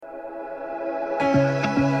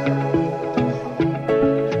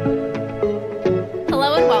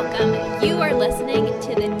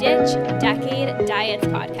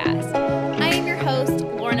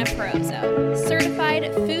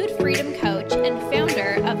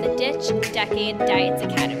Binge Decade Diets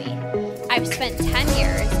Academy. I've spent 10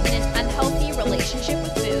 years in an unhealthy relationship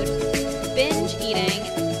with food, binge eating,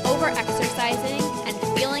 over-exercising, and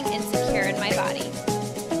feeling insecure in my body.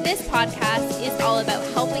 This podcast is all about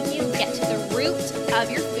helping you get to the root of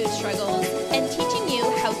your food struggles and teaching you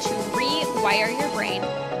how to rewire your brain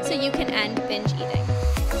so you can end binge eating.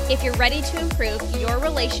 If you're ready to improve your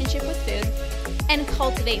relationship with food and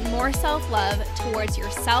cultivate more self-love towards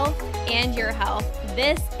yourself and your health,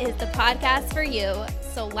 this is the podcast for you.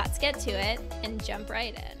 So let's get to it and jump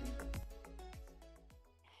right in.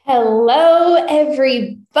 Hello,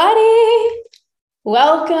 everybody.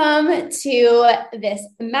 Welcome to this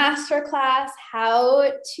masterclass,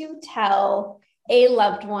 How to Tell a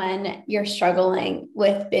Loved One You're Struggling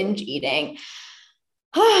with Binge Eating.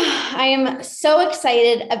 I am so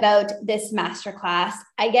excited about this masterclass.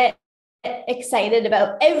 I get excited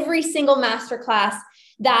about every single masterclass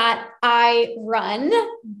that I run,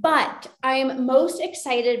 but I'm most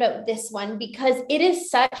excited about this one because it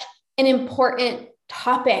is such an important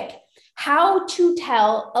topic. How to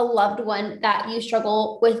tell a loved one that you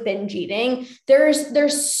struggle with binge eating.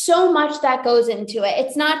 There's so much that goes into it.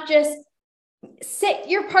 It's not just sit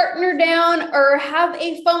your partner down or have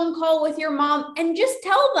a phone call with your mom and just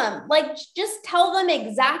tell them, just tell them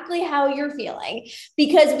exactly how you're feeling,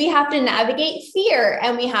 because we have to navigate fear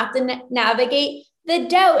and we have to navigate the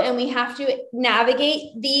doubt and we have to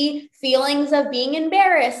navigate the feelings of being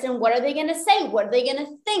embarrassed and what are they going to say? What are they going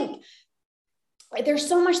to think? There's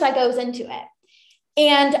so much that goes into it.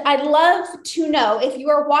 And I'd love to know if you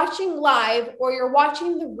are watching live or you're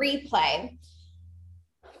watching the replay.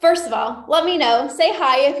 First of all, let me know. Say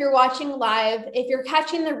hi if you're watching live. If you're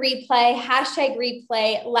catching the replay,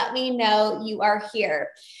 #replay, let me know you are here.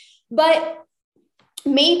 But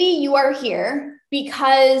maybe you are here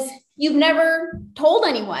because you've never told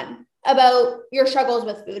anyone about your struggles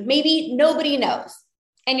with food. Maybe nobody knows,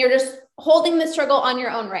 and you're just holding the struggle on your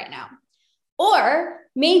own right now. Or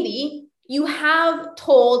maybe you have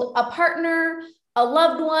told a partner, a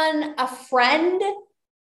loved one, a friend,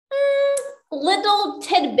 little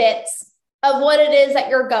tidbits of what it is that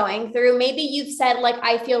you're going through. Maybe you've said,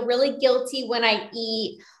 I feel really guilty when I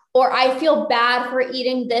eat, or I feel bad for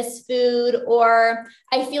eating this food, or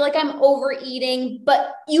I feel like I'm overeating,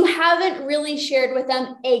 but you haven't really shared with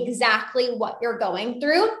them exactly what you're going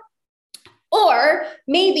through. Or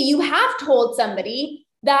maybe you have told somebody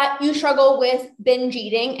that you struggle with binge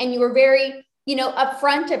eating and you were very,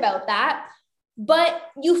 upfront about that, but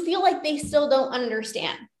you feel like they still don't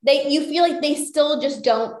understand. You feel like they still just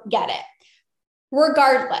don't get it.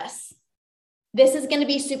 Regardless, this is going to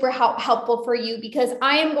be super helpful for you because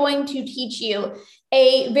I am going to teach you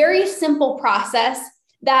a very simple process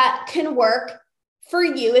that can work for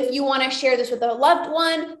you if you want to share this with a loved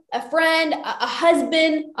one, a friend, a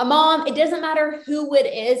husband, a mom. It doesn't matter who it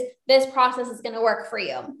is. This process is going to work for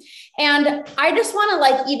you. And I just want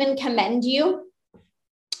to even commend you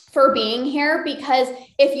for being here, because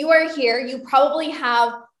if you are here, you probably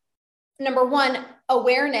have, number one,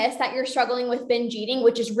 awareness that you're struggling with binge eating,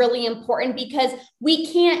 which is really important because we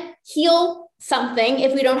can't heal something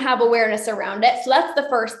if we don't have awareness around it. So that's the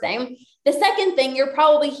first thing. The second thing, you're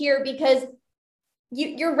probably here because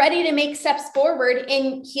you're ready to make steps forward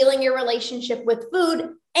in healing your relationship with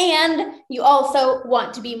food, and you also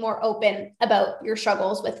want to be more open about your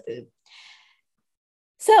struggles with food.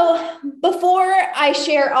 So before I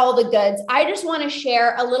share all the goods, I just want to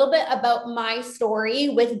share a little bit about my story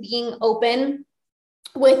with being open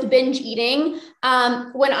with binge eating.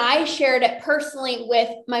 When I shared it personally with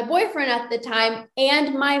my boyfriend at the time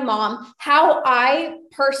and my mom, how I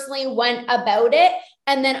personally went about it.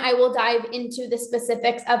 And then I will dive into the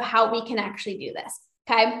specifics of how we can actually do this.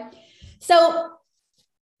 Okay. So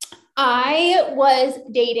I was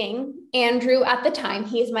dating Andrew at the time.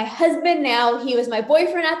 He is my husband now. He was my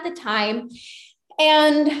boyfriend at the time.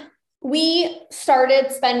 And we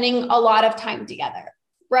started spending a lot of time together,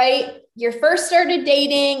 right? You first started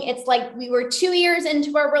dating. It's like we were 2 years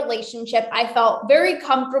into our relationship. I felt very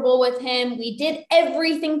comfortable with him. We did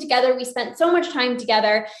everything together. We spent so much time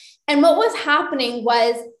together. And what was happening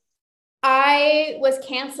was I was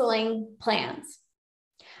canceling plans.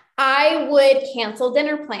 I would cancel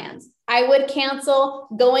dinner plans. I would cancel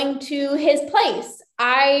going to his place.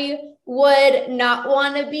 I would not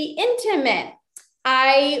want to be intimate.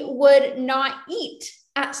 I would not eat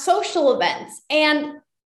at social events. And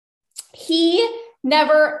he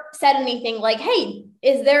never said anything like, hey,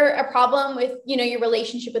 is there a problem with, your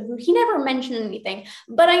relationship with food? He never mentioned anything,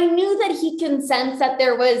 but I knew that he can sense that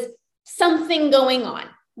there was something going on,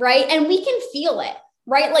 right? And we can feel it,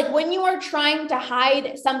 right? Like when you are trying to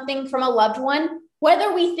hide something from a loved one,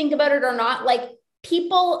 whether we think about it or not, like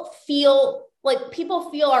people feel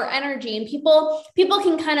our energy, and people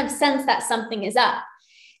can kind of sense that something is up.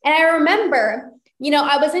 And I remember,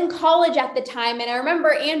 I was in college at the time, and I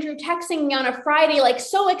remember Andrew texting me on a Friday, like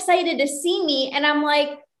so excited to see me. And I'm like,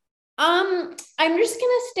 I'm just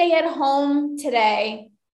going to stay at home today.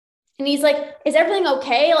 And he's like, is everything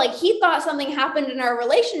okay? Like he thought something happened in our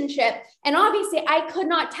relationship. And obviously I could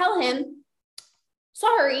not tell him,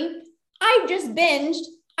 sorry, I just binged.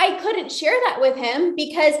 I couldn't share that with him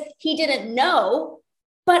because he didn't know,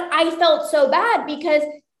 but I felt so bad because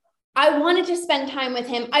I wanted to spend time with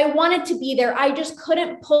him. I wanted to be there. I just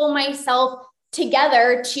couldn't pull myself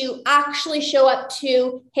together to actually show up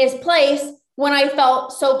to his place when I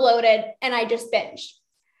felt so bloated and I just binged.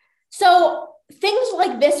 So things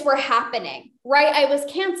like this were happening, right? I was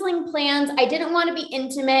canceling plans. I didn't want to be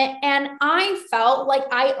intimate. And I felt like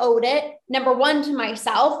I owed it, number one, to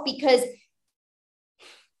myself, because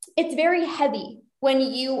it's very heavy when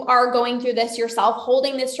you are going through this yourself,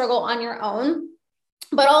 holding this struggle on your own.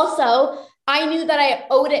 But also, I knew that I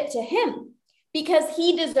owed it to him because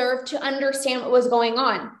he deserved to understand what was going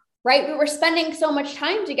on, right? We were spending so much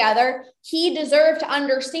time together. He deserved to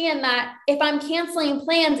understand that if I'm canceling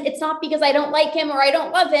plans, it's not because I don't like him or I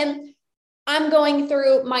don't love him. I'm going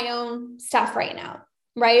through my own stuff right now,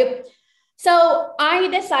 right? So I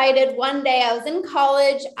decided one day, I was in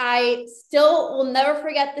college. I still will never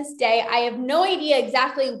forget this day. I have no idea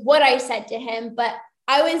exactly what I said to him, but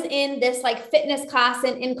I was in this like fitness class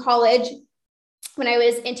in college when I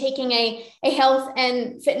was taking a health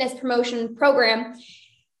and fitness promotion program.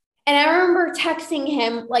 And I remember texting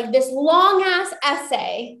him like this long ass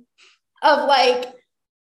essay of like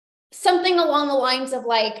something along the lines of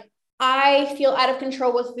like, I feel out of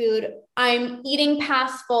control with food. I'm eating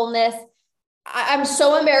past fullness. I'm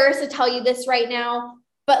so embarrassed to tell you this right now,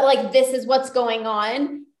 but like, this is what's going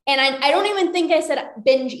on. And I don't even think I said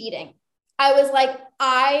binge eating. I was like,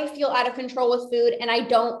 I feel out of control with food and I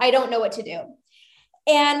don't know what to do.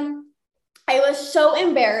 And I was so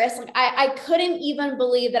embarrassed. Like I couldn't even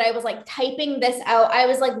believe that I was like typing this out. I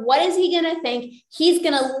was like, what is he going to think? He's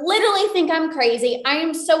going to literally think I'm crazy. I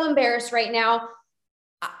am so embarrassed right now.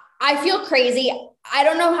 I feel crazy. I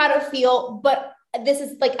don't know how to feel, but this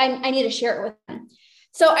is like, I need to share it with him.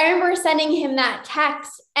 So I remember sending him that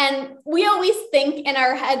text, and we always think in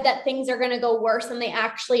our head that things are going to go worse than they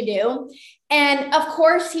actually do. And of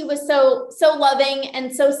course he was so loving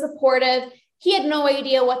and so supportive. He had no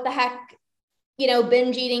idea what the heck,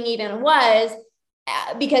 binge eating even was,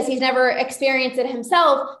 because he's never experienced it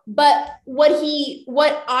himself. But what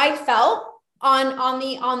I felt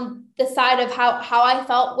on the side of how I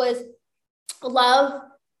felt was love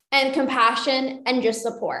and compassion and just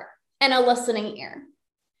support and a listening ear.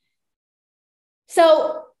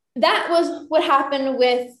 So that was what happened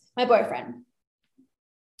with my boyfriend.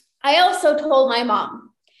 I also told my mom,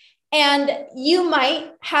 and you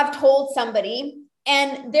might have told somebody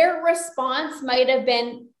and their response might have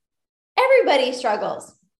been, everybody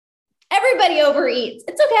struggles. Everybody overeats.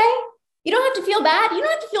 It's okay. You don't have to feel bad. You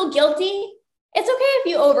don't have to feel guilty. It's okay if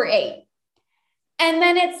you overate. And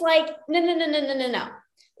then it's like, no.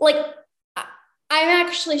 Like, I'm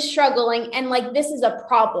actually struggling, and like, this is a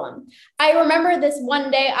problem. I remember this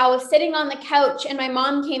one day I was sitting on the couch and my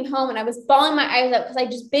mom came home and I was bawling my eyes out because I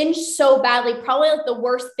just binged so badly, probably like the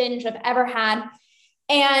worst binge I've ever had.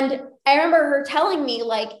 And I remember her telling me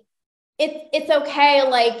like, it's okay.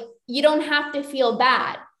 Like, you don't have to feel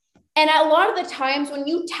bad. And a lot of the times when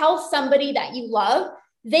you tell somebody that you love,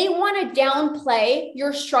 they want to downplay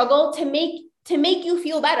your struggle to make you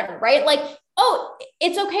feel better, right? Like, oh,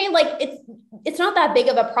 it's okay. Like it's not that big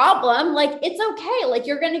of a problem. Like, it's okay. Like,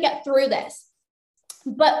 you're going to get through this.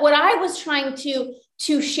 But what I was trying to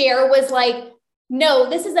share was like, no,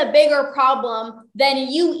 this is a bigger problem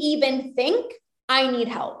than you even think. I need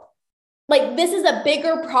help. Like, this is a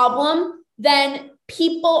bigger problem than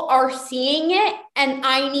people are seeing it, and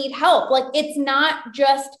I need help. Like, it's not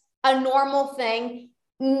just a normal thing.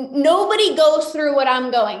 Nobody goes through what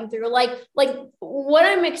I'm going through. Like what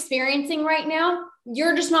I'm experiencing right now,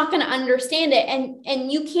 you're just not going to understand it.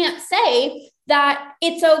 And you can't say that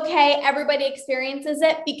it's okay, everybody experiences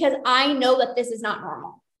it, because I know that this is not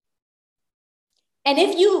normal. And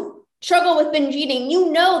if you struggle with binge eating,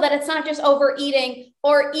 you know that it's not just overeating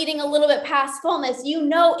or eating a little bit past fullness. You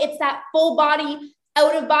know, it's that full body,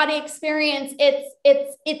 out of body experience.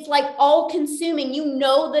 It's like all consuming. You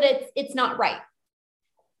know that it's not right.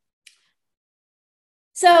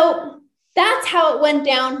 So that's how it went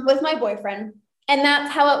down with my boyfriend. And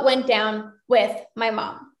that's how it went down with my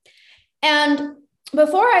mom. And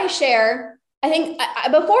before I share I think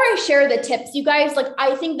before I share the tips, you guys, like,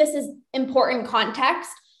 I think this is important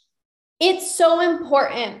context. It's so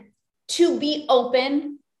important to be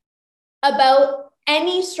open about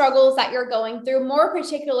any struggles that you're going through, more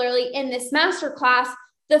particularly in this masterclass,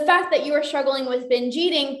 the fact that you are struggling with binge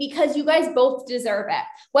eating, because you guys both deserve it.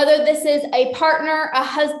 Whether this is a partner, a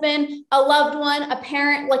husband, a loved one, a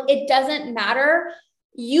parent, like, it doesn't matter.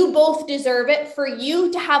 You both deserve it for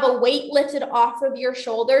you to have a weight lifted off of your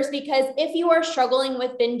shoulders, because if you are struggling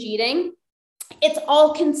with binge eating, it's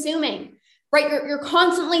all consuming, right? You're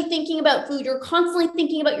constantly thinking about food. You're constantly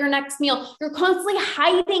thinking about your next meal. You're constantly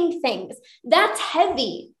hiding things. That's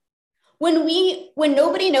heavy. When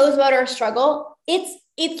nobody knows about our struggle, it's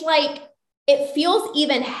like, it feels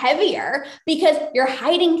even heavier because you're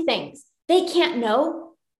hiding things. They can't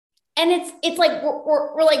know. And it's like,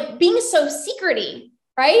 we're like being so secrety,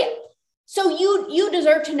 right? So you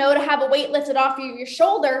deserve to know, to have a weight lifted off of your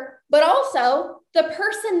shoulder, but also the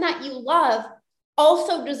person that you love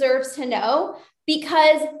also deserves to know,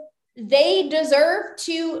 because they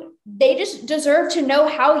just deserve to know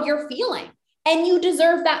how you're feeling, and you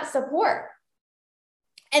deserve that support,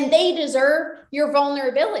 and they deserve your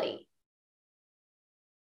vulnerability.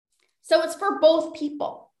 So it's for both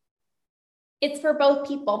people. It's for both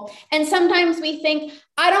people. And sometimes we think,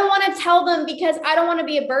 I don't want to tell them because I don't want to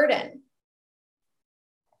be a burden.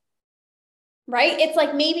 Right? It's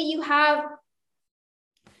like, maybe you have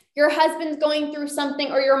your husband's going through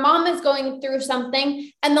something, or your mom is going through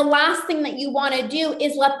something, and the last thing that you want to do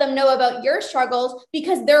is let them know about your struggles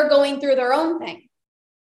because they're going through their own thing.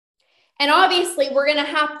 And obviously, we're going to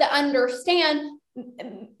have to understand, is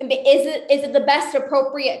it the best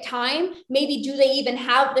appropriate time? Maybe do they even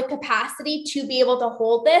have the capacity to be able to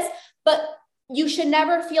hold this? But you should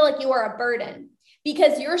never feel like you are a burden,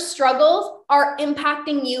 because your struggles are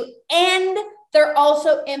impacting you, and they're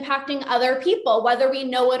also impacting other people, whether we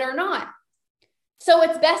know it or not. So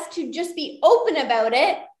it's best to just be open about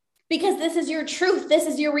it, because this is your truth. This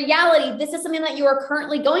is your reality. This is something that you are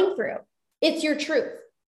currently going through. It's your truth.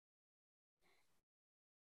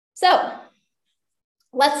 So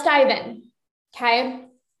let's dive in. Okay.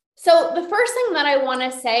 So the first thing that I want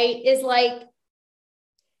to say is, like,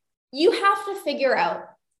 you have to figure out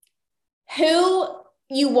who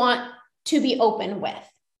you want to be open with.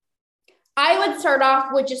 I would start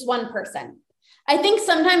off with just one person. I think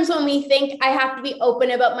sometimes when we think I have to be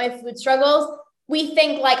open about my food struggles, we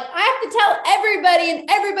think like, I have to tell everybody and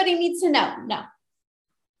everybody needs to know. No.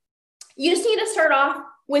 You just need to start off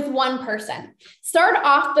with one person. Start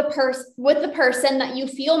off with the person that you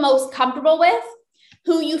feel most comfortable with,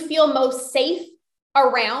 who you feel most safe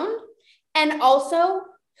around, and also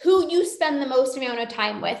who you spend the most amount of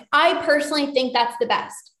time with. I personally think that's the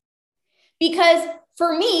best, because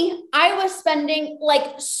for me, I was spending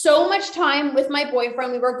like so much time with my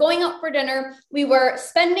boyfriend. We were going out for dinner. We were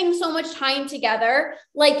spending so much time together.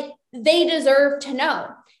 Like, they deserve to know.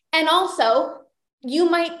 And also, there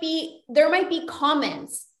might be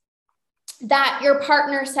comments that your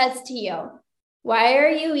partner says to you. Why are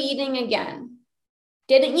you eating again?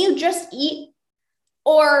 Didn't you just eat?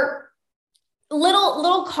 Or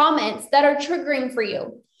little comments that are triggering for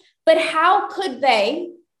you. But how could they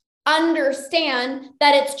understand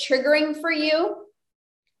that it's triggering for you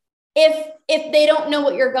if they don't know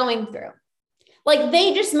what you're going through? Like,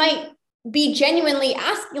 they just might be genuinely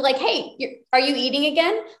asking, like, hey, are you eating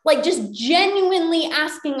again? Like, just genuinely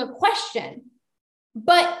asking a question.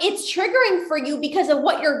 But it's triggering for you because of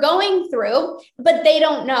what you're going through, but they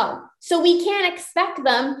don't know. So we can't expect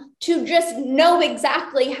them to just know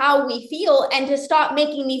exactly how we feel and to stop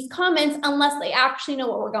making these comments unless they actually know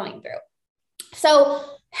what we're going through. So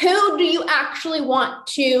who do you actually want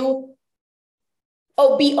to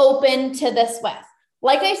be open to this with?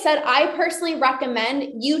 Like I said, I personally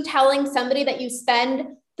recommend you telling somebody that you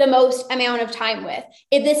spend the most amount of time with.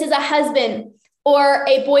 If this is a husband or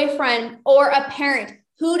a boyfriend or a parent,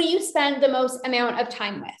 who do you spend the most amount of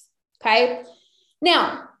time with? Okay.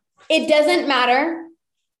 Now, it doesn't matter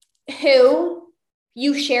who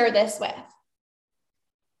you share this with.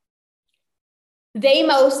 They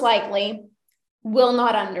most likely will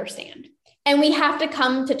not understand. And we have to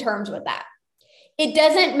come to terms with that. It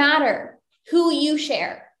doesn't matter who you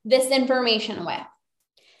share this information with.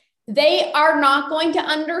 They are not going to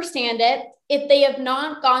understand it if they have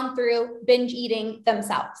not gone through binge eating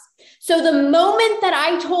themselves. So the moment that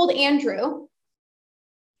I told Andrew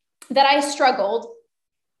that I struggled,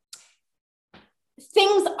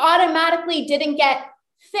 things automatically didn't get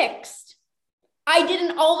fixed. I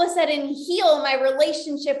didn't all of a sudden heal my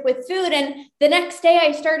relationship with food. And the next day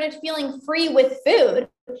I started feeling free with food.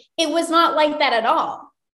 It was not like that at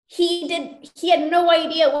all. he had no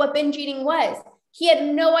idea what binge eating was. He had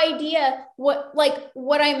no idea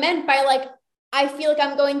what I meant by like, I feel like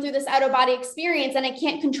I'm going through this out of body experience and I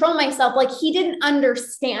can't control myself. Like he didn't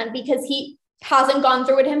understand because he hasn't gone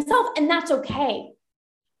through it himself, and that's okay.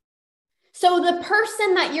 So the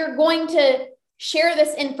person that you're going to share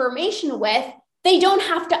this information with, they don't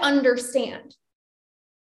have to understand.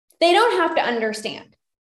 They don't have to understand.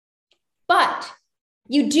 But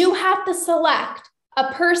you do have to select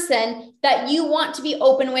a person that you want to be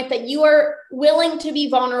open with, that you are willing to be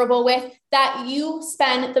vulnerable with, that you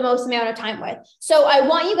spend the most amount of time with. So I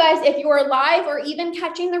want you guys, if you are live or even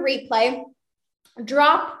catching the replay,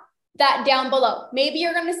 drop that down below. Maybe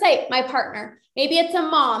you're going to say my partner, maybe it's a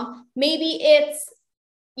mom, maybe it's,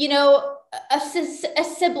 a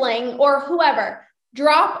sibling or whoever.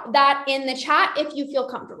 Drop that in the chat if you feel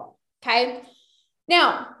comfortable. Okay.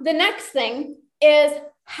 Now, the next thing is,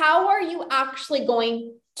 how are you actually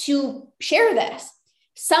going to share this?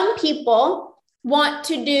 Some people want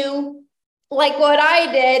to do like what I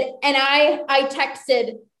did. And I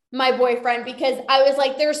texted my boyfriend because I was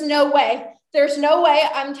like, there's no way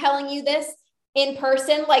I'm telling you this in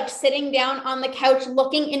person, like sitting down on the couch,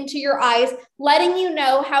 looking into your eyes, letting you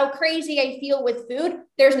know how crazy I feel with food.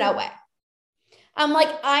 There's no way. I'm like,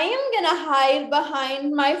 I am going to hide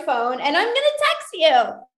behind my phone and I'm going to text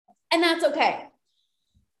you. And that's okay.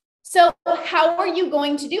 So how are you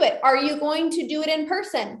going to do it? Are you going to do it in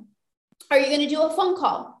person? Are you going to do a phone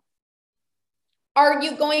call? Are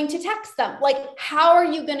you going to text them? Like, how are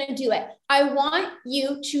you going to do it? I want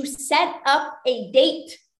you to set up a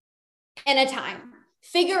date and a time.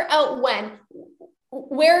 Figure out when.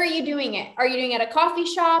 Where are you doing it? Are you doing it at a coffee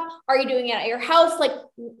shop? Are you doing it at your house? Like,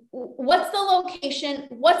 what's the location?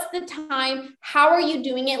 What's the time? How are you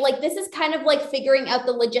doing it? Like, this is kind of like figuring out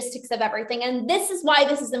the logistics of everything. And this is why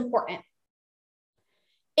this is important.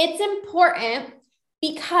 It's important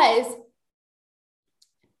because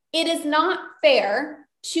it is not fair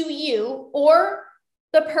to you or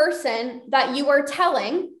the person that you are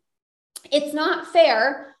telling. It's not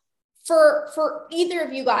fair for either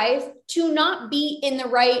of you guys to not be in the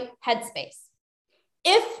right headspace.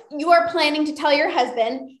 If you are planning to tell your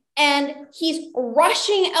husband and he's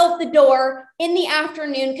rushing out the door in the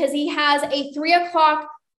afternoon because he has a 3:00,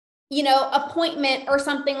 appointment or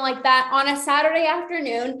something like that on a Saturday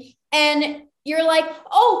afternoon, and you're like,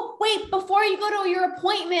 oh, wait, before you go to your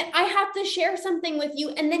appointment, I have to share something with you.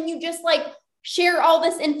 And then you just like share all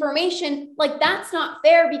this information. Like, that's not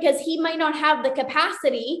fair because he might not have the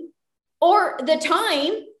capacity or the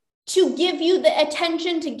time to give you the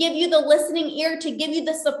attention, to give you the listening ear, to give you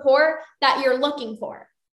the support that you're looking for.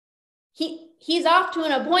 He's off to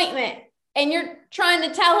an appointment and you're trying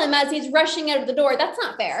to tell him as he's rushing out of the door. That's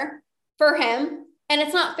not fair for him. And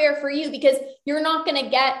it's not fair for you because you're not going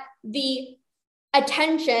to get the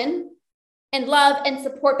attention and love and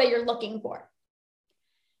support that you're looking for.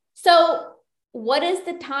 So what is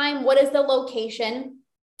the time? What is the location?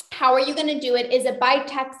 How are you going to do it? Is it by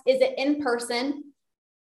text? Is it in person?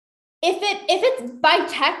 If it's by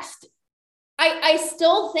text, I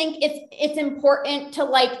still think it's important to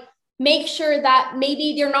like make sure that maybe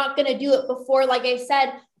you're not going to do it before, like I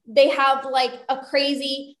said, they have like a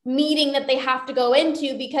crazy meeting that they have to go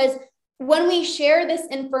into, because when we share this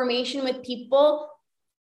information with people,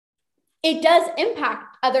 it does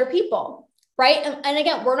impact other people, right? And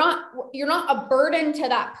again, you're not a burden to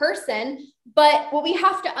that person, but what we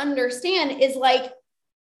have to understand is like,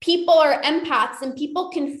 people are empaths and people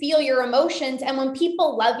can feel your emotions. And when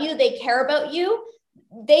people love you, they care about you,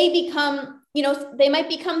 they become, they might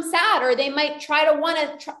become sad, or they might try to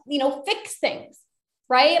want to, fix things,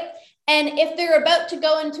 right? And if they're about to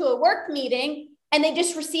go into a work meeting and they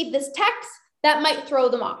just receive this text, that might throw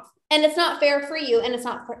them off. And it's not fair for you, and it's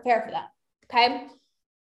not fair for them, okay?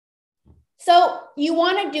 So you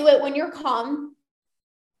want to do it when you're calm,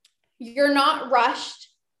 you're not rushed,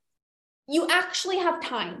 you actually have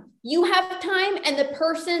time. You have time, and the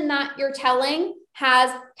person that you're telling has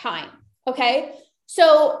time, okay?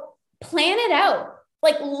 So plan it out,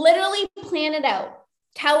 like literally plan it out.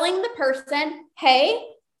 Telling the person, hey,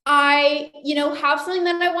 I, have something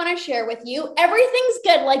that I want to share with you. Everything's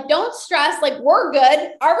good. Like, don't stress. Like, we're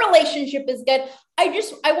good. Our relationship is good. I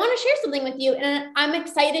want to share something with you, and I'm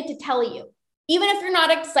excited to tell you. Even if you're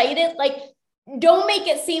not excited, like, don't make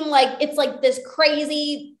it seem like it's like this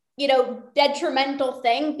crazy, detrimental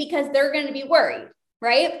thing, because they're going to be worried,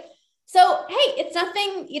 right? So, hey, it's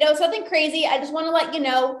nothing, it's nothing crazy. I just want to let you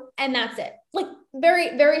know, and that's it. Like,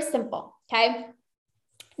 very, very simple. Okay.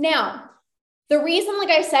 Now, The reason, like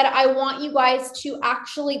I said, I want you guys to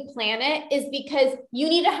actually plan it is because you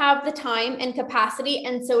need to have the time and capacity,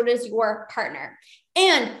 and so does your partner.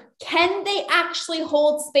 And can they actually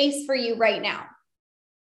hold space for you right now?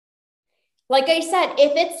 Like I said,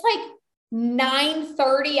 if it's like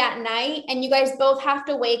 9:30 at night and you guys both have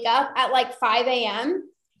to wake up at like 5 a.m.,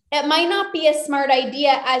 it might not be a smart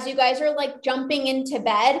idea as you guys are like jumping into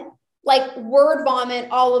bed, like word vomit,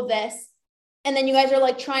 all of this. And then you guys are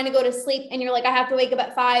like trying to go to sleep and you're like, I have to wake up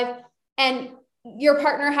at 5, and your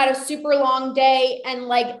partner had a super long day and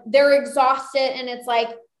like they're exhausted. And it's like,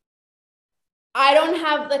 I don't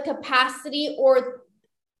have the capacity or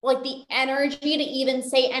like the energy to even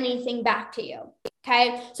say anything back to you.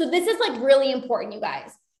 Okay. So this is like really important, you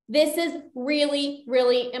guys. This is really,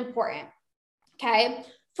 really important. Okay.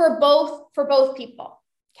 For both people.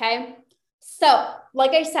 Okay. So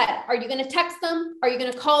like I said, are you going to text them? Are you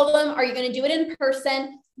going to call them? Are you going to do it in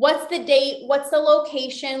person? What's the date? What's the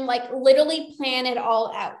location? Like literally plan it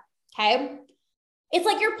all out. Okay. It's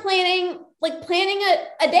like you're planning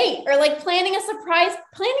a date or like planning a surprise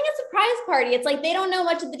party. It's like, they don't know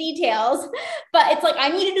much of the details, but it's like, I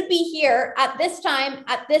needed to be here at this time,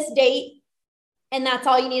 at this date. And that's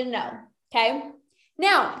all you need to know. Okay.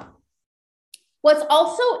 Now, what's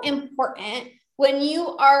also important when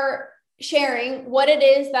you are sharing what it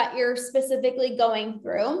is that you're specifically going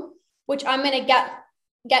through, which I'm going to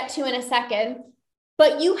get to in a second,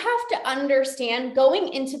 but you have to understand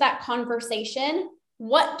going into that conversation,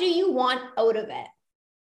 what do you want out of it?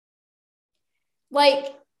 Like,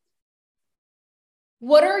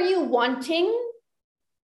 what are you wanting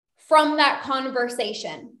from that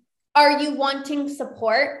conversation? Are you wanting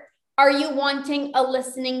support? Are you wanting a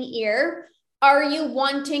listening ear? Are you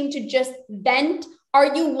wanting to just vent?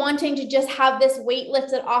 Are you wanting to just have this weight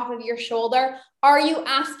lifted off of your shoulder? Are you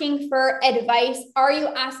asking for advice? Are you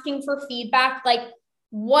asking for feedback? Like,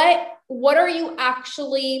 what are you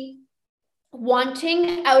actually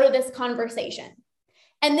wanting out of this conversation?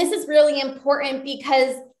 And this is really important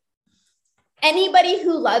because anybody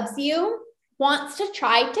who loves you wants to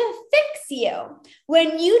try to fix you.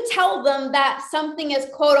 When you tell them that something is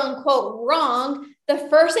quote unquote wrong, the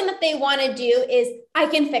first thing that they want to do is, I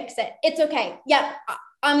can fix it. It's okay. Yep,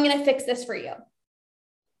 I'm going to fix this for you.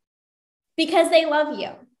 Because they love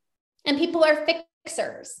you. And people are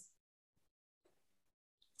fixers.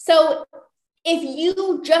 So if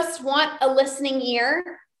you just want a listening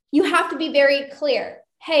ear, you have to be very clear.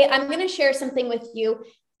 Hey, I'm going to share something with you,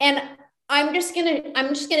 and I'm just going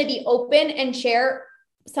to be open and share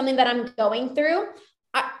something that I'm going through.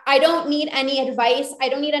 I don't need any advice. I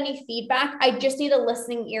don't need any feedback. I just need a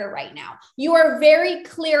listening ear right now. You are very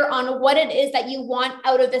clear on what it is that you want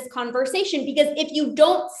out of this conversation, because if you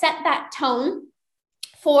don't set that tone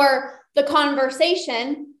for the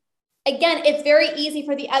conversation, again, it's very easy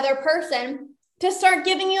for the other person to start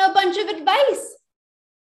giving you a bunch of advice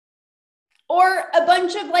or a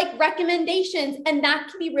bunch of like recommendations. And that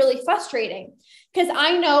can be really frustrating, because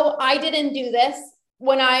I know I didn't do this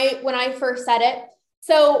when I first said it.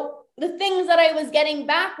 So the things that I was getting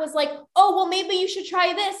back was like, oh, well, maybe you should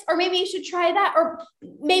try this, or maybe you should try that, or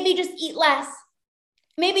maybe just eat less.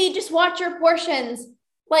 Maybe just watch your portions.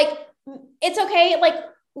 Like, it's okay. Like,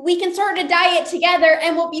 we can start a diet together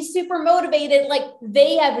and we'll be super motivated. Like,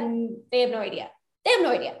 they have no idea. They have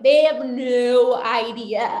no idea. They have no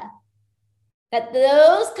idea that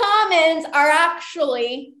those comments are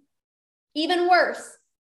actually even worse.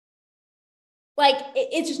 Like,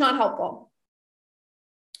 it's just not helpful.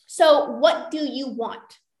 So what do you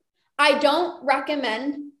want? I don't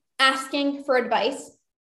recommend asking for advice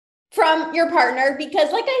from your partner,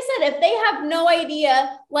 because like I said, if they have no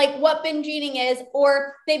idea like what binge eating is,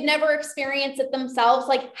 or they've never experienced it themselves,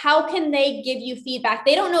 like how can they give you feedback?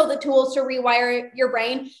 They don't know the tools to rewire your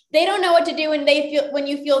brain. They don't know what to do when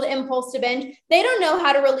you feel the impulse to binge. They don't know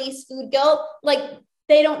how to release food guilt. Like,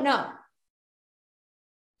 they don't know.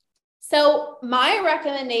 So my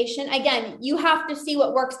recommendation, again, you have to see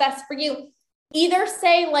what works best for you. Either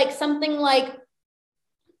say like something like,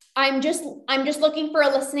 I'm just looking for a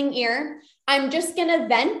listening ear. I'm just going to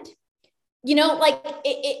vent, like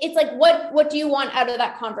it's like, what do you want out of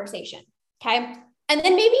that conversation? Okay. And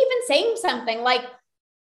then maybe even saying something like,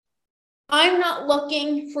 I'm not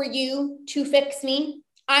looking for you to fix me.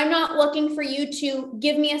 I'm not looking for you to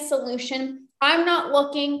give me a solution. I'm not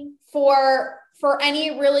looking for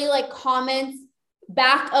any really like comments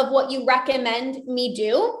back of what you recommend me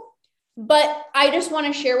do, but I just want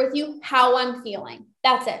to share with you how I'm feeling.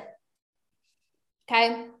 That's it.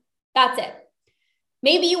 Okay. That's it.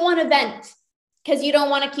 Maybe you want to vent because you don't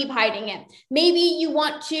want to keep hiding it. Maybe you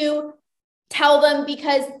want to tell them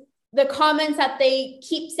because the comments that they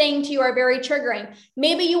keep saying to you are very triggering.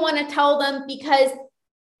 Maybe you want to tell them because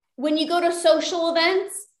when you go to social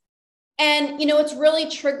events and, it's really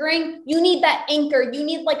triggering, you need that anchor. You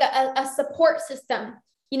need like a support system.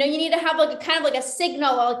 You need to have like a kind of like a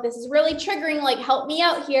signal, like this is really triggering, like help me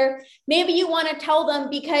out here. Maybe you want to tell them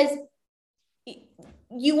because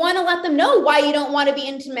you want to let them know why you don't want to be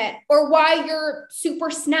intimate, or why you're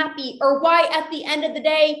super snappy, or why at the end of the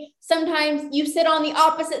day, sometimes you sit on the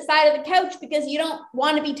opposite side of the couch because you don't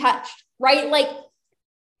want to be touched, right? Like,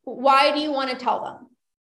 why do you want to tell them?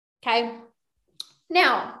 Okay.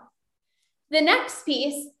 Now, the next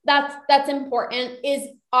piece that's important is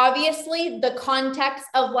obviously the context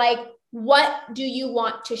of like, what do you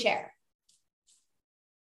want to share?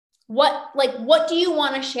 What do you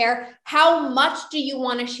want to share? How much do you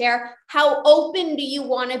want to share? How open do you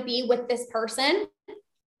want to be with this person?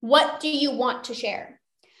 What do you want to share?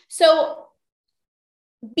 So,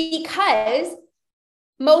 because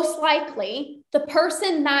most likely the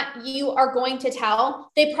person that you are going to tell,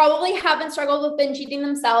 they probably haven't struggled with binge eating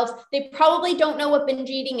themselves. They probably don't know what binge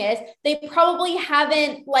eating is. They probably don't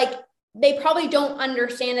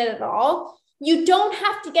understand it at all. You don't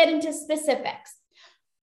have to get into specifics.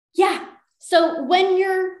 Yeah. So when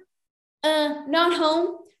you're not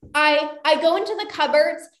home, I go into the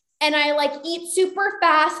cupboards and I like eat super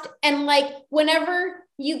fast. And like, whenever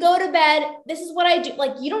you go to bed, this is what I do.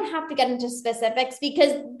 Like, you don't have to get into specifics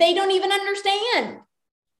because they don't even understand.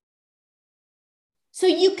 So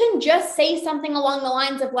you can just say something along the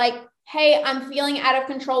lines of like, hey, I'm feeling out of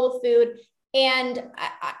control with food. And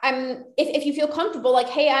if you feel comfortable, like,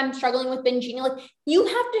 hey, I'm struggling with binge eating, like, you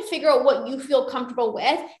have to figure out what you feel comfortable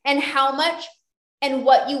with and how much and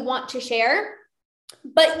what you want to share.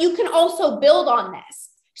 But you can also build on this.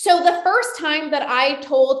 So the first time that I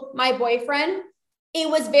told my boyfriend, it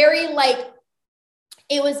was very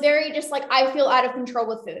just like, I feel out of control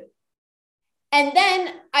with food. And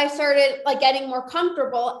then I started like getting more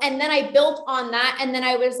comfortable. And then I built on that. And then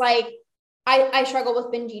I was like, I struggle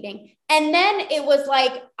with binge eating. And then it was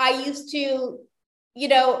like, I used to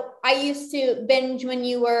binge when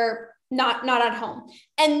you were not at home.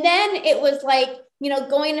 And then it was like,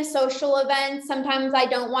 going to social events. Sometimes I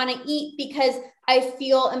don't want to eat because I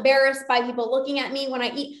feel embarrassed by people looking at me when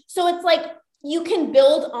I eat. So it's like, you can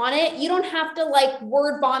build on it. You don't have to like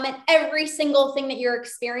word vomit every single thing that you're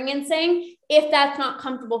experiencing if that's not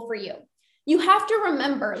comfortable for you. You have to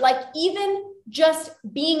remember, like, even just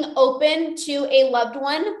being open to a loved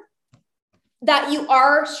one that you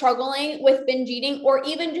are struggling with binge eating, or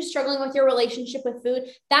even just struggling with your relationship with food,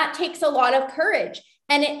 that takes a lot of courage.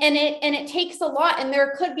 And it takes a lot. And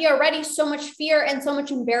there could be already so much fear and so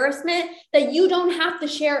much embarrassment that you don't have to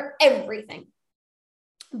share everything.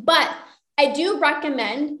 But I do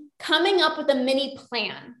recommend coming up with a mini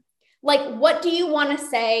plan. Like, what do you want to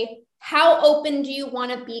say? How open do you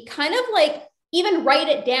want to be? Kind of like, even write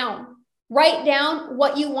it down. Write down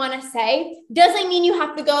what you want to say. Doesn't mean you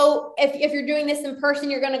have to go, if you're doing this in person,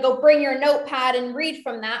 you're going to go bring your notepad and read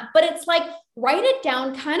from that. But it's like, write it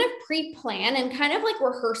down, kind of pre-plan and kind of like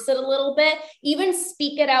rehearse it a little bit, even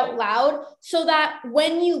speak it out loud, so that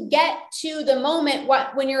when you get to the moment,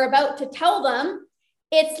 when you're about to tell them,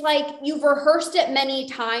 it's like you've rehearsed it many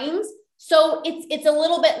times. So it's a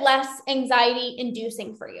little bit less anxiety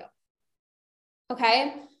inducing for you.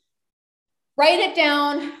 Okay. Write it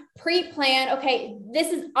down, pre-plan. Okay,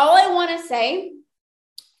 this is all I want to say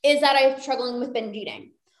is that I'm struggling with binge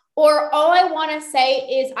eating. Or all I want to say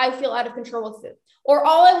is I feel out of control with food. Or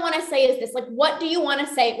all I want to say is this. Like, what do you want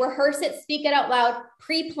to say? Rehearse it, speak it out loud,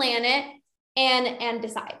 pre-plan it, and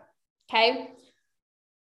decide. Okay.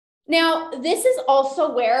 Now, this is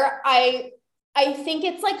also where I think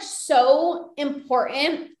it's like so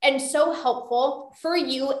important and so helpful for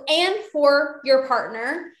you and for your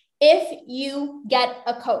partner if you get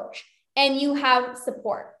a coach and you have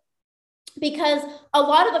support. Because a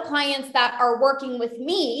lot of the clients that are working with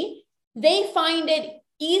me, they find it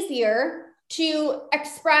easier to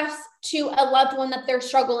express to a loved one that they're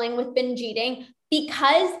struggling with binge eating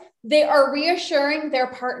because they are reassuring their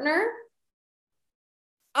partner,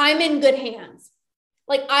 I'm in good hands.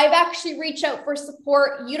 Like, I've actually reached out for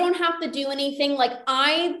support. You don't have to do anything. Like,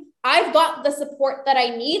 I've got the support that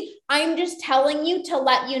I need. I'm just telling you to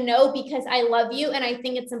let you know because I love you and I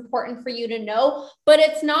think it's important for you to know. But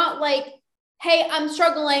it's not like, hey, I'm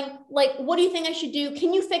struggling. Like, what do you think I should do?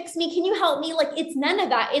 Can you fix me? Can you help me? Like, it's none of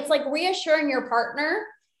that. It's like reassuring your partner,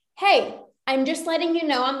 hey, I'm just letting you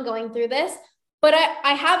know I'm going through this, but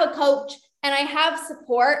I have a coach and I have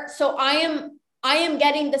support. So I am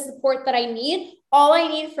getting the support that I need. All I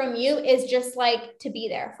need from you is just like to be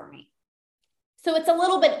there for me. So it's a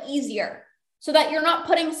little bit easier so that you're not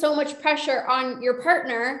putting so much pressure on your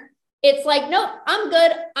partner. It's like, nope, I'm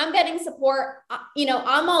good. I'm getting support.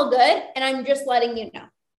 I'm all good. And I'm just letting you know.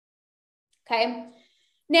 Okay.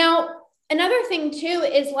 Now, another thing too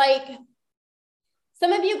is like,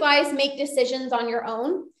 some of you guys make decisions on your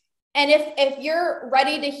own. And if you're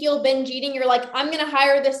ready to heal binge eating, you're like, I'm going to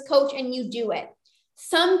hire this coach, and you do it.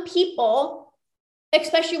 Some people,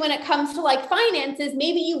 especially when it comes to like finances,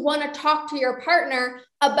 maybe you want to talk to your partner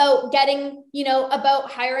about getting, about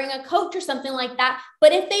hiring a coach or something like that.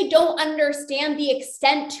 But if they don't understand the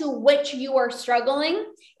extent to which you are struggling,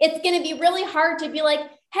 it's going to be really hard to be like,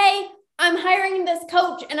 hey, I'm hiring this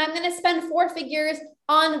coach and I'm going to spend 4 figures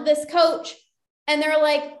on this coach. And they're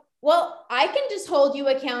like, well, I can just hold you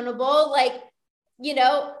accountable. Like,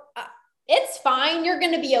 it's fine. You're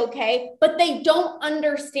going to be okay. But they don't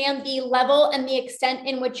understand the level and the extent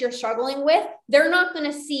in which you're struggling with. They're not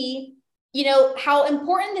going to see, how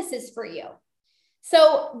important this is for you.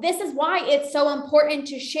 So this is why it's so important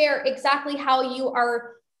to share exactly how you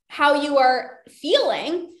are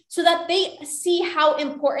feeling, so that they see how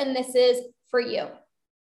important this is for you,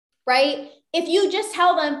 right? If you just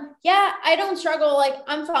tell them, yeah, I don't struggle, like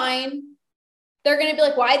I'm fine, they're going to be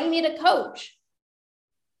like, why do you need a coach?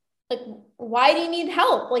 Like, why do you need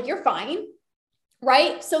help? Like, you're fine,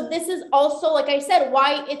 right? So this is also, like I said,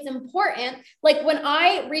 why it's important. Like when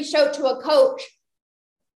I reached out to a coach,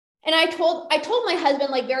 and I told my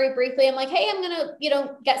husband, like very briefly, I'm like, hey, I'm going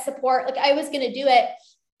to, get support. Like I was going to do it.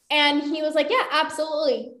 And he was like, yeah,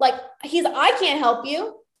 absolutely. Like I can't help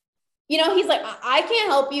you. He's like, I can't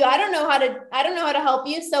help you. I don't know how to help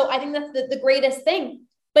you. So I think that's the greatest thing.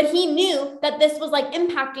 But he knew that this was like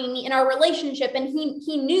impacting me in our relationship, and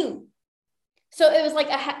he knew. So it was like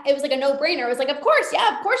a no-brainer. It was like, of course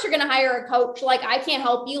you're going to hire a coach. Like I can't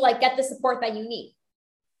help you. Like get the support that you need.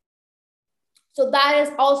 So that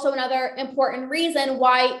is also another important reason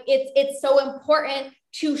why it's so important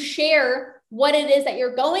to share what it is that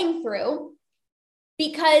you're going through.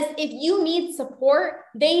 Because if you need support,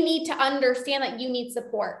 they need to understand that you need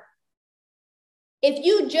support. If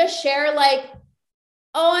you just share like,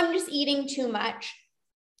 oh, I'm just eating too much,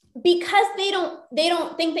 because they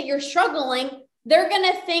don't think that you're struggling, they're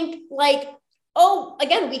going to think like, oh,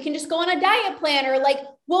 again, we can just go on a diet plan, or like,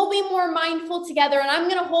 we'll be more mindful together and I'm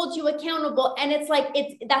going to hold you accountable. And it's like,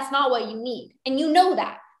 that's not what you need. And you know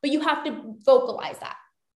that, but you have to vocalize that.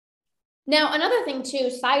 Now, another thing too,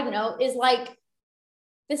 side note, is like,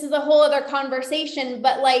 this is a whole other conversation,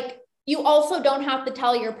 but like, you also don't have to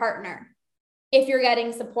tell your partner if you're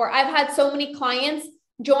getting support. I've had so many clients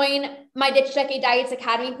join my Ditch Decade Diets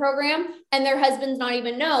Academy program, and their husbands not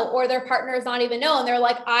even know, or their partners not even know. And they're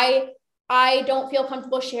like, I don't feel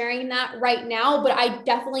comfortable sharing that right now, but I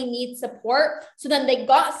definitely need support. So then they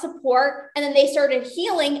got support, and then they started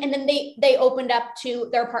healing, and then they opened up to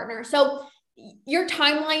their partner. So your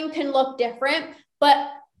timeline can look different,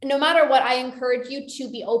 but no matter what, I encourage you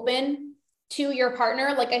to be open to your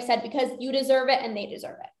partner, like I said, because you deserve it and they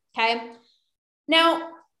deserve it. Okay. Now,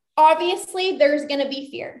 obviously there's going to be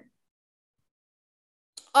fear.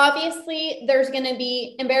 Obviously there's going to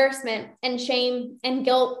be embarrassment and shame and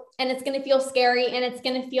guilt, and it's going to feel scary, and it's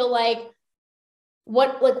going to feel like,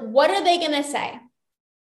 what are they going to say?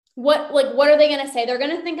 What are they going to say? They're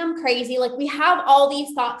going to think I'm crazy. Like we have all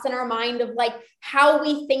these thoughts in our mind of like how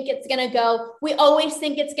we think it's going to go. We always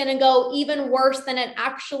think it's going to go even worse than it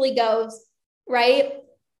actually goes, right?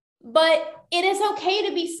 But it is okay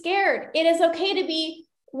to be scared. It is okay to be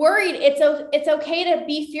worried. It's okay to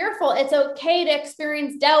be fearful. It's okay to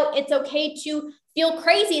experience doubt. It's okay to feel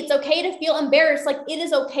crazy. It's okay to feel embarrassed. Like it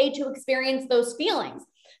is okay to experience those feelings.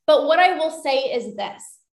 But what I will say is this: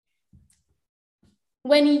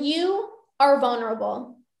 when you are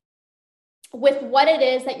vulnerable with what it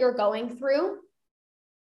is that you're going through,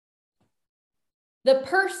 the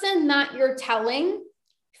person that you're telling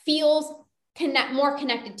feels more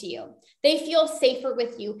connected to you. They feel safer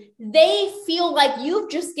with you. They feel like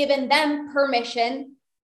you've just given them permission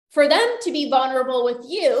for them to be vulnerable with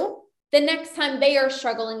you the next time they are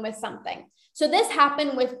struggling with something. So this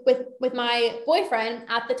happened with my boyfriend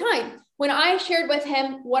at the time. When I shared with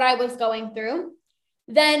him what I was going through,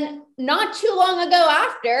 then not too long ago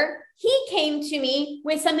after, he came to me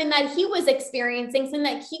with something that he was experiencing, something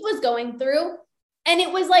that he was going through. And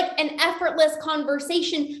it was like an effortless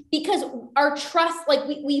conversation, because our trust, like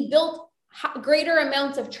we built greater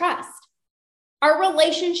amounts of trust. Our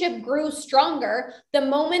relationship grew stronger the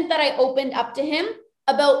moment that I opened up to him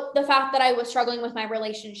about the fact that I was struggling with my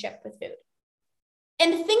relationship with food.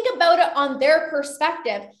 And think about it on their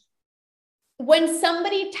perspective. When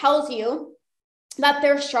somebody tells you that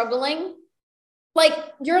they're struggling, Like,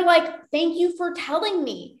 you're like, thank you for telling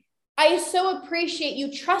me. I so appreciate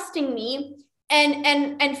you trusting me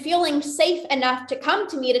and feeling safe enough to come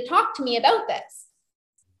to me to talk to me about this.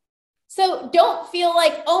 So don't feel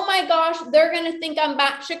like, oh my gosh, they're going to think I'm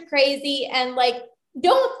batshit crazy. And like,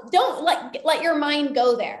 don't let your mind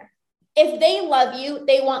go there. If they love you,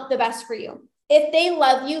 they want the best for you. If they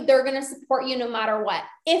love you, they're going to support you no matter what.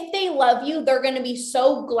 If they love you, they're going to be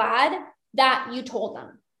so glad that you told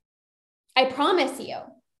them. I promise you.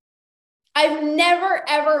 I've never,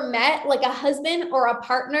 ever met like a husband or a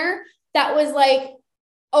partner that was like,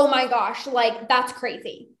 oh my gosh, like that's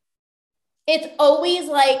crazy. It's always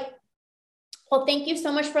like, well, thank you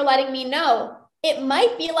so much for letting me know. It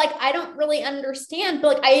might be like, I don't really understand,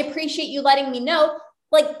 but like, I appreciate you letting me know.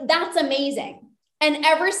 Like, that's amazing. And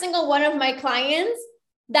every single one of my clients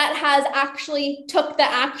that has actually took the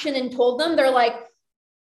action and told them, they're like,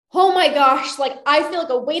 oh my gosh, like I feel like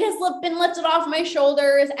a weight has been lifted off my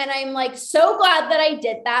shoulders. And I'm like, so glad that I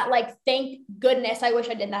did that. Like, thank goodness. I wish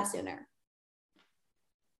I did that sooner.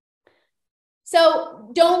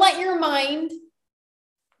 So don't let your mind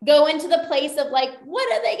go into the place of like,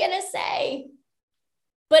 what are they going to say?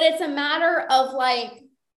 But it's a matter of like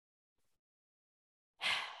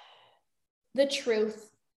the truth.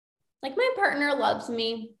 Like, my partner loves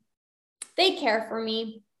me. They care for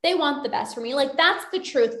me. They want the best for me. Like, that's the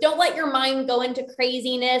truth. Don't let your mind go into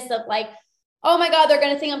craziness of like, oh my God, they're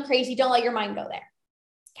going to think I'm crazy. Don't let your mind go there.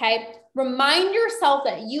 Okay. Remind yourself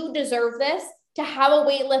that you deserve this, to have a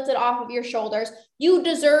weight lifted off of your shoulders. You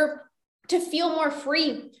deserve to feel more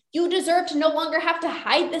free. You deserve to no longer have to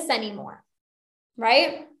hide this anymore.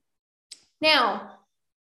 Right? Now,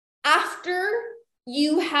 after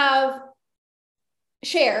you have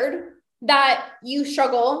shared that you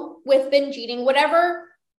struggle with binge eating,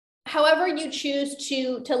 however you choose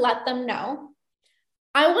to let them know,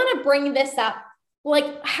 I want to bring this up.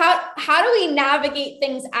 Like, how do we navigate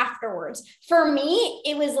things afterwards? For me,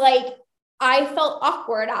 it was like, I felt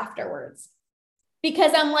awkward afterwards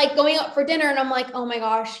because I'm like going out for dinner and I'm like, oh my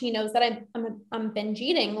gosh, he knows that I'm binge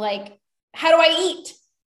eating. Like, how do I eat?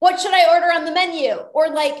 What should I order on the menu? Or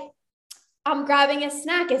like, I'm grabbing a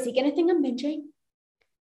snack. Is he going to think I'm binging?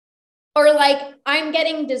 Or like, I'm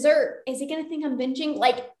getting dessert. Is he going to think I'm binging?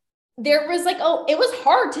 Like, there was like, oh, it was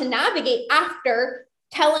hard to navigate after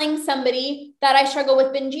telling somebody that I struggle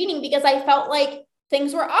with binge eating, because I felt like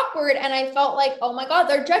things were awkward and I felt like, oh my God,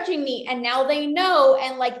 they're judging me. And now they know.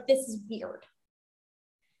 And like, this is weird.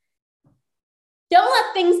 Don't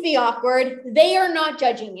let things be awkward. They are not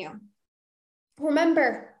judging you.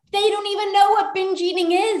 Remember, they don't even know what binge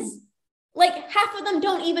eating is. Like, half of them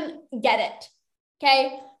don't even get it.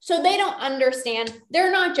 Okay. So they don't understand.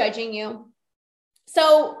 They're not judging you.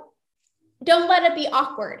 So don't let it be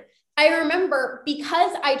awkward. I remember,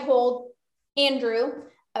 because I told Andrew,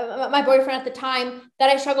 my boyfriend at the time, that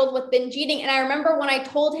I struggled with binge eating. And I remember when I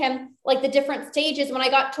told him like the different stages, when I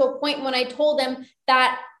got to a point when I told him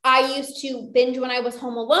that I used to binge when I was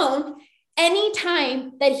home alone,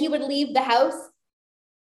 anytime that he would leave the house,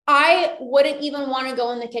 I wouldn't even want to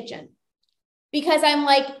go in the kitchen, because I'm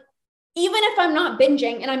like, even if I'm not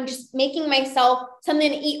binging and I'm just making myself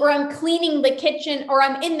something to eat, or I'm cleaning the kitchen, or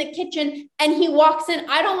I'm in the kitchen and he walks in,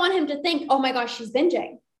 I don't want him to think, oh my gosh, she's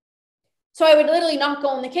binging. So I would literally not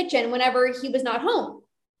go in the kitchen whenever he was not home.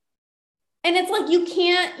 And it's like, you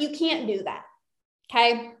can't do that.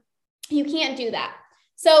 Okay. You can't do that.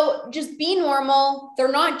 So just be normal.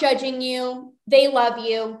 They're not judging you. They love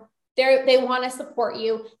you. They want to support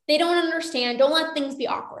you. They don't understand. Don't let things be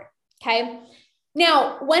awkward. Okay.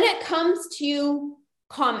 Now, when it comes to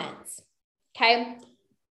comments, okay,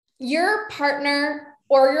 your partner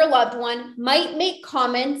or your loved one might make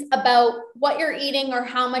comments about what you're eating or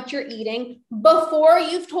how much you're eating before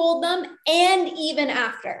you've told them, and even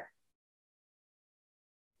after.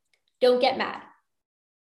 Don't get mad.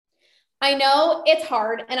 I know it's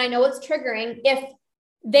hard and I know it's triggering if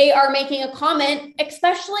they are making a comment,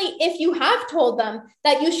 especially if you have told them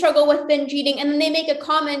that you struggle with binge eating, and then they make a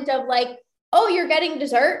comment of like, oh, you're getting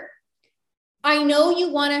dessert. I know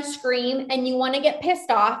you want to scream and you want to get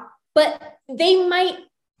pissed off, but they might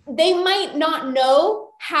not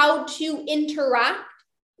know how to interact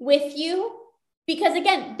with you, because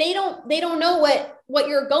again, they don't know what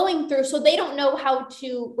you're going through, so they don't know how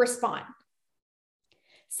to respond.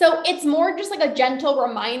 So it's more just like a gentle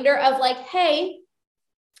reminder of like, hey,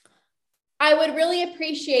 I would really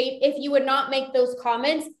appreciate if you would not make those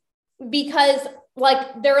comments, because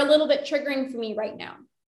like they're a little bit triggering for me right now.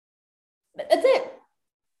 That's it.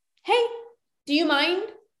 Hey, do you mind?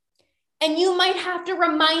 And you might have to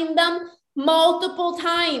remind them multiple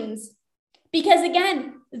times, Because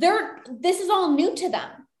again, this is all new to them.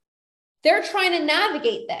 They're trying to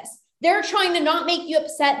navigate this. They're trying to not make you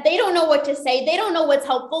upset. They don't know what to say. They don't know what's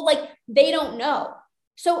helpful. Like, they don't know.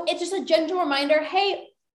 So it's just a gentle reminder. Hey,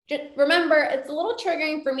 just remember, it's a little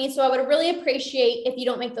triggering for me. So I would really appreciate if you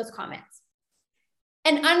don't make those comments.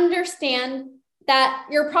 And understand that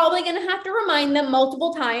you're probably going to have to remind them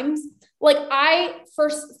multiple times. Like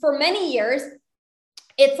for many years,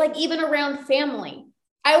 it's like even around family,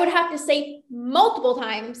 I would have to say multiple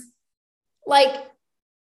times, like,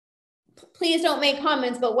 please don't make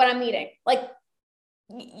comments about what I'm eating. Like,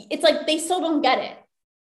 it's like they still don't get it,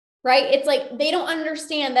 right? It's like they don't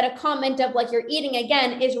understand that a comment of like you're eating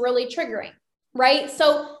again is really triggering, right?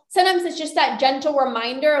 So sometimes it's just that gentle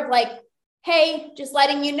reminder of like, hey, just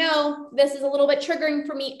letting you know, this is a little bit triggering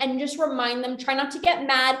for me, and just remind them, try not to get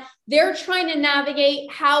mad. They're trying to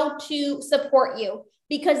navigate how to support you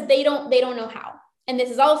because they don't know how. And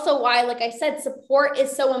this is also why, like I said, support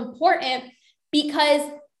is so important, because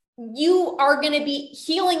you are going to be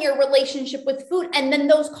healing your relationship with food. And then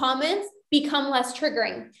those comments become less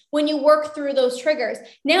triggering when you work through those triggers.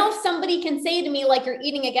 Now somebody can say to me, like, you're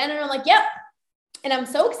eating again. And I'm like, yep. And I'm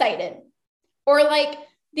so excited. Or like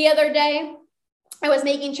the other day, I was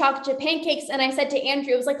making chocolate chip pancakes and I said to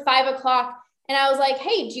Andrew, it was like 5:00. And I was like,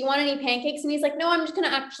 hey, do you want any pancakes? And he's like, no, I'm going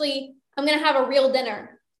to have a real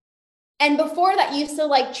dinner. And before that used to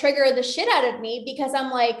like trigger the shit out of me because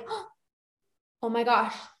I'm like, oh my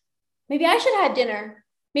gosh, maybe I should have dinner.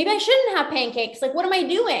 Maybe I shouldn't have pancakes. Like, what am I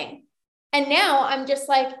doing? And now I'm just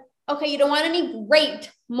like, okay, you don't want any?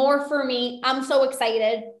 Great. More for me. I'm so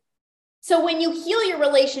excited. So when you heal your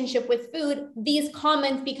relationship with food, these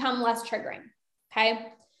comments become less triggering. Okay.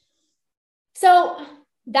 So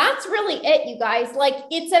that's really it, you guys. Like,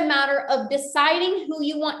 it's a matter of deciding who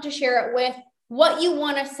you want to share it with, what you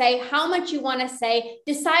want to say, how much you want to say,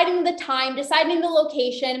 deciding the time, deciding the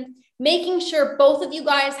location, making sure both of you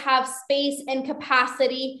guys have space and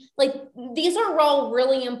capacity. Like, these are all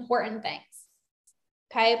really important things.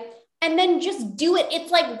 Okay. And then just do it.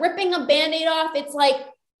 It's like ripping a Band-Aid off. It's like,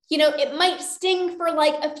 you know, it might sting for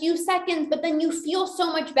like a few seconds, but then you feel so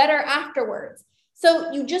much better afterwards.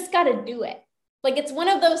 So you just got to do it. Like, it's one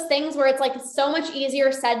of those things where it's like so much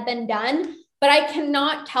easier said than done, but I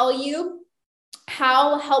cannot tell you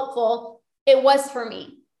how helpful it was for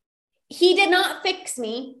me. He did not fix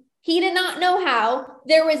me. He did not know how.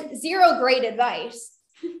 There was zero great advice,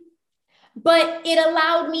 but it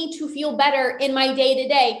allowed me to feel better in my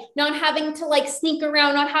day-to-day, not having to like sneak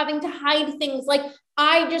around, not having to hide things. Like,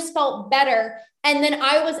 I just felt better. And then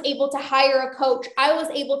I was able to hire a coach. I was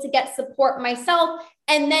able to get support myself.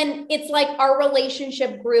 And then it's like our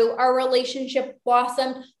relationship grew, our relationship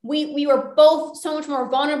blossomed. We were both so much more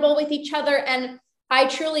vulnerable with each other. And I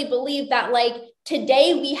truly believe that like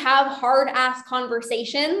today we have hard ass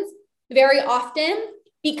conversations very often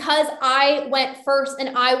because I went first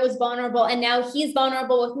and I was vulnerable, and now he's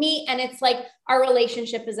vulnerable with me. And it's like our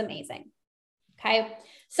relationship is amazing. Okay.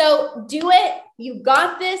 So do it. You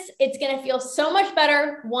got this. It's going to feel so much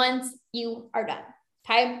better once you are done.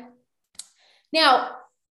 Okay. Now,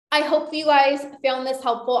 I hope you guys found this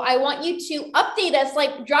helpful. I want you to update us,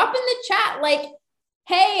 like drop in the chat, like,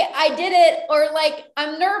 hey, I did it. Or like,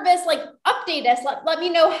 I'm nervous, like update us. Let me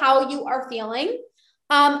know how you are feeling.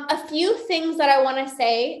 A few things that I want to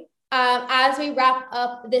say as we wrap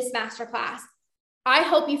up this masterclass. I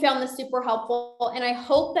hope you found this super helpful, and I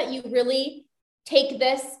hope that you really take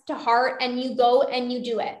this to heart and you go and you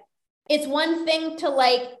do it. It's one thing to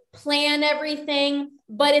like plan everything,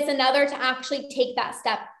 but it's another to actually take that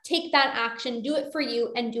step, take that action, do it for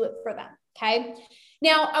you and do it for them. Okay.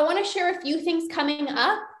 Now I want to share a few things coming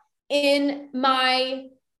up in my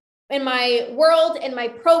world, in my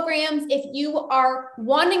programs, if you are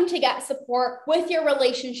wanting to get support with your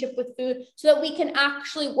relationship with food so that we can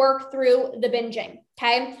actually work through the binging.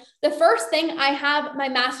 Okay. The first thing, I have my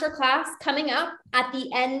masterclass coming up at the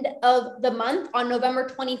end of the month on November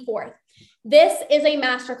 24th. This is a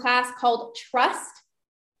masterclass called Trust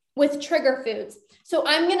with Trigger Foods. So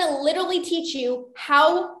I'm going to literally teach you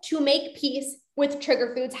how to make peace with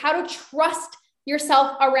trigger foods, how to trust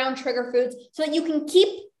yourself around trigger foods so that you can keep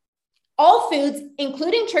all foods,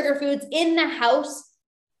 including trigger foods, in the house,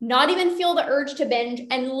 not even feel the urge to binge,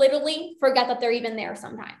 and literally forget that they're even there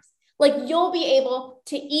sometimes. Like, you'll be able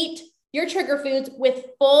to eat your trigger foods with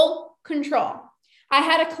full control. I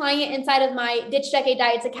had a client inside of my Ditch Decade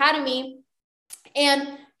Diets Academy,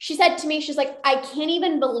 and she said to me, she's like, I can't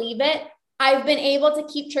even believe it. I've been able to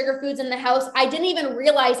keep trigger foods in the house. I didn't even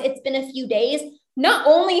realize it's been a few days. Not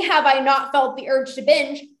only have I not felt the urge to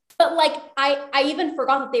binge, but like I even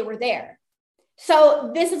forgot that they were there.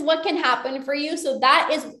 So this is what can happen for you. So that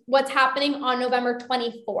is what's happening on November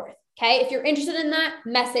 24th. Okay. If you're interested in that,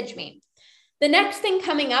 message me. The next thing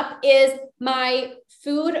coming up is my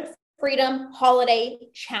Food Freedom Holiday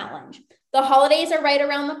Challenge. The holidays are right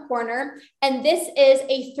around the corner, and this is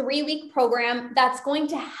a 3-week program that's going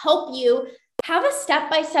to help you have a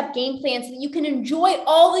step-by-step game plan so that you can enjoy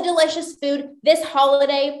all the delicious food this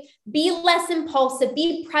holiday, be less impulsive,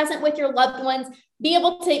 be present with your loved ones, be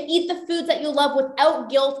able to eat the foods that you love without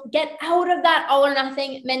guilt, get out of that all or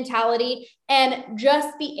nothing mentality, and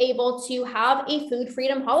just be able to have a food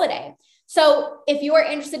freedom holiday. So if you are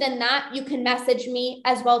interested in that, you can message me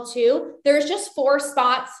as well too. There's just 4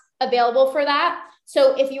 spots available for that.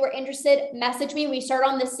 So if you are interested, message me. We start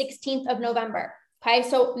on the 16th of November. Okay.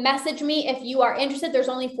 So message me if you are interested. There's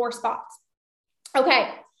only 4 spots.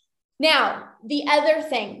 Okay. Now, the other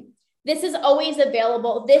thing, this is always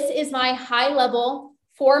available. This is my high level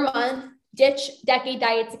 4-month Ditch Decade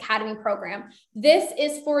Diets Academy program. This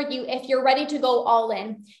is for you if you're ready to go all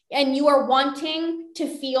in and you are wanting to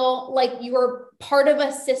feel like you are part of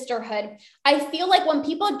a sisterhood. I feel like when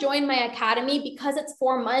people join my academy, because it's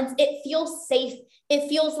 4 months, it feels safe. It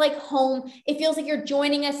feels like home. It feels like you're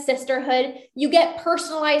joining a sisterhood. You get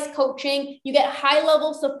personalized coaching. You get high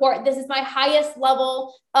level support. This is my highest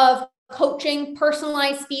level of coaching,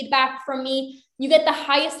 personalized feedback from me. You get the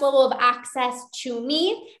highest level of access to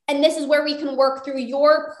me. And this is where we can work through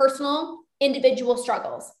your personal individual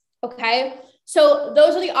struggles. Okay. So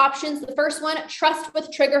those are the options. The first one, Trust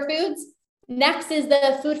with Trigger Foods. Next is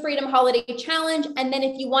the Food Freedom Holiday Challenge. And then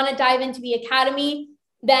if you want to dive into the academy,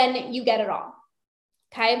 then you get it all.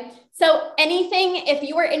 Okay. So anything, if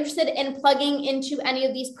you are interested in plugging into any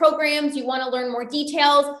of these programs, you want to learn more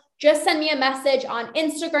details, just send me a message on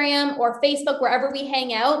Instagram or Facebook, wherever we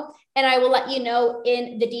hang out, and I will let you know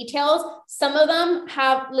in the details. Some of them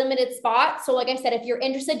have limited spots. So like I said, if you're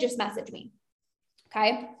interested, just message me.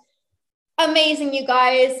 Okay. Amazing, you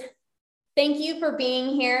guys. Thank you for being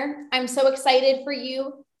here. I'm so excited for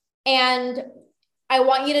you. And I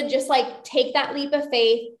want you to just like take that leap of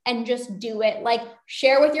faith and just do it. Like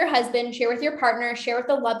share with your husband, share with your partner, share with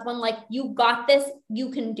a loved one, like you got this, you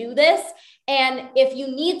can do this. And if you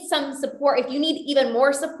need some support, if you need even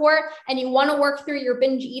more support and you want to work through your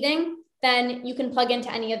binge eating, then you can plug into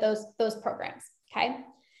any of those programs. Okay.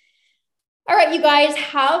 All right, you guys,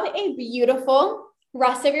 have a beautiful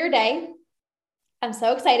rest of your day. I'm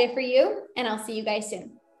so excited for you, and I'll see you guys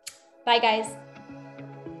soon. Bye, guys.